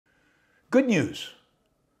Good news.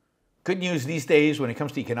 Good news these days when it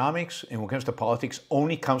comes to economics and when it comes to politics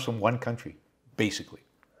only comes from one country, basically.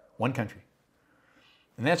 One country.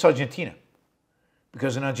 And that's Argentina.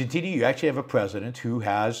 Because in Argentina, you actually have a president who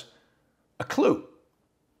has a clue,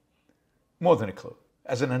 more than a clue,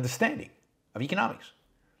 as an understanding of economics,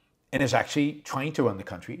 and is actually trying to run the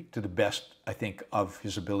country to the best, I think, of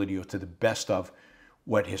his ability, or to the best of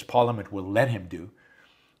what his parliament will let him do,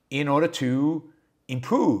 in order to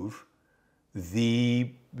improve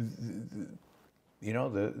the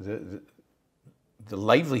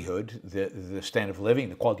livelihood, the standard of living,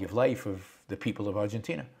 the quality of life of the people of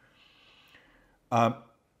Argentina.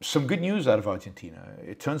 Some good news out of Argentina.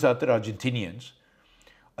 It turns out that Argentinians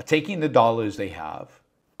are taking the dollars they have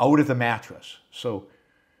out of the mattress. So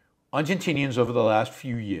Argentinians over the last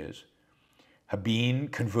few years have been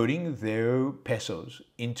converting their pesos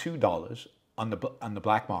into dollars on the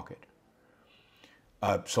black market.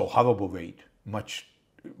 So horrible rate, much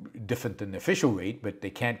different than the official rate, but they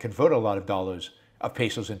can't convert a lot of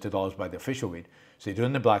pesos into dollars by the official rate. So they do it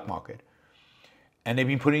in the black market. And they've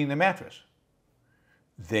been putting it in the mattress.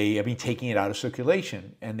 They have been taking it out of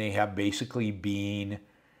circulation, and they have basically been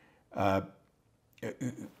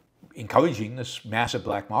encouraging this massive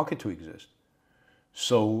black market to exist.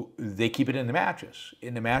 So they keep it in the mattress.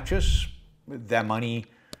 In the mattress, that money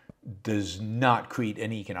does not create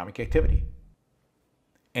any economic activity.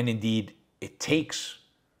 And indeed, it takes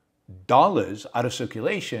dollars out of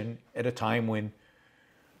circulation at a time when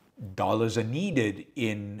dollars are needed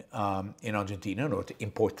in Argentina in order to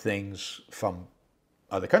import things from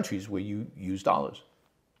other countries where you use dollars.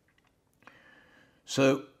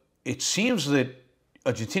 So it seems that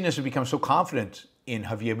Argentinians have become so confident in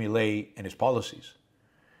Javier Milei and his policies,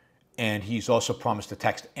 and he's also promised a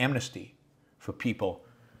tax amnesty for people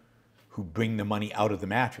who bring the money out of the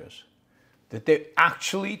mattress, that they're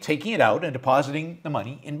actually taking it out and depositing the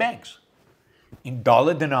money in banks, in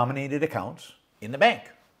dollar-denominated accounts in the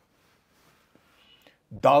bank.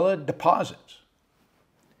 Dollar deposits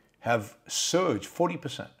have surged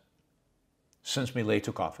 40% since Milei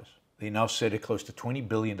took office. They now sit at close to $20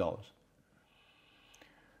 billion.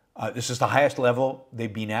 This is the highest level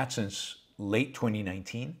they've been at since late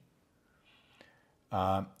 2019.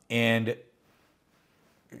 So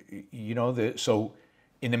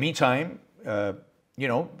in the meantime,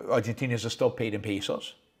 Argentinians are still paid in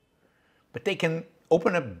pesos, but they can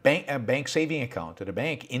open a bank saving account at a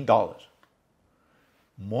bank in dollars.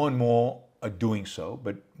 More and more are doing so,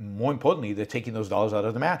 but more importantly, they're taking those dollars out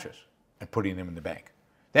of the mattress and putting them in the bank.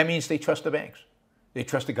 That means they trust the banks. They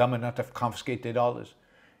trust the government not to confiscate their dollars.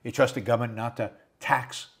 They trust the government not to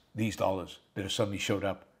tax these dollars that have suddenly showed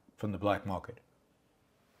up from the black market.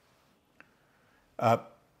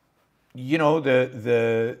 This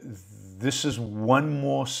is one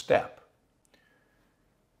more step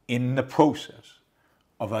in the process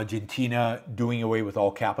of Argentina doing away with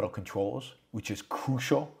all capital controls, which is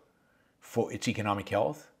crucial for its economic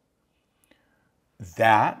health.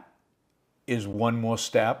 That is one more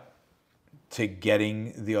step to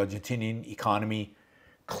getting the Argentinian economy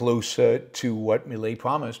closer to what Milei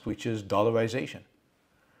promised, which is dollarization,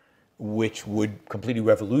 which would completely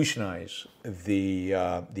revolutionize the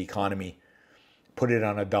economy, put it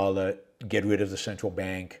on a dollar, get rid of the central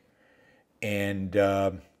bank, and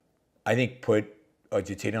I think put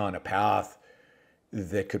Argentina on a path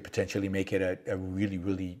that could potentially make it a really,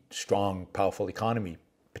 really strong, powerful economy,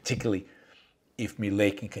 particularly if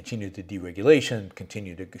Milei can continue the deregulation,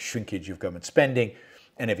 continue the shrinkage of government spending,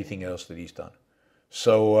 and everything else that he's done.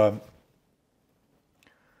 So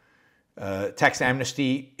tax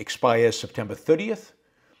amnesty expires September 30th.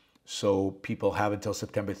 So people have until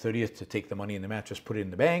September 30th to take the money in the mattress, put it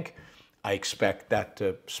in the bank. I expect that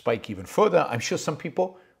to spike even further. I'm sure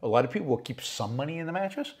a lot of people will keep some money in the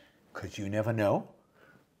mattress, because you never know.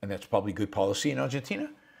 And that's probably good policy in Argentina.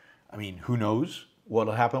 I mean, who knows what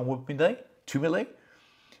will happen with Milei, to Milei.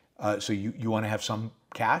 So you want to have some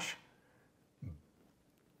cash.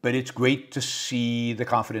 But it's great to see the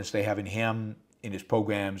confidence they have in him, in his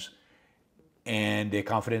programs, and their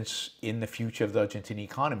confidence in the future of the Argentine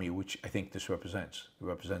economy, which I think this represents. It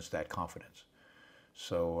represents that confidence.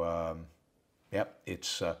 So,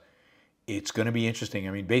 it's going to be interesting.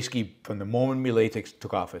 I mean, basically, from the moment Milei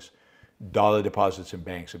took office, dollar deposits in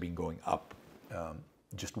banks have been going up.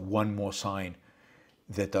 Just one more sign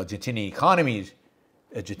that the Argentinian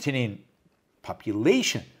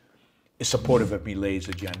population is supportive of Milei's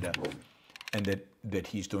agenda, and that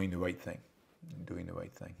he's doing the right thing.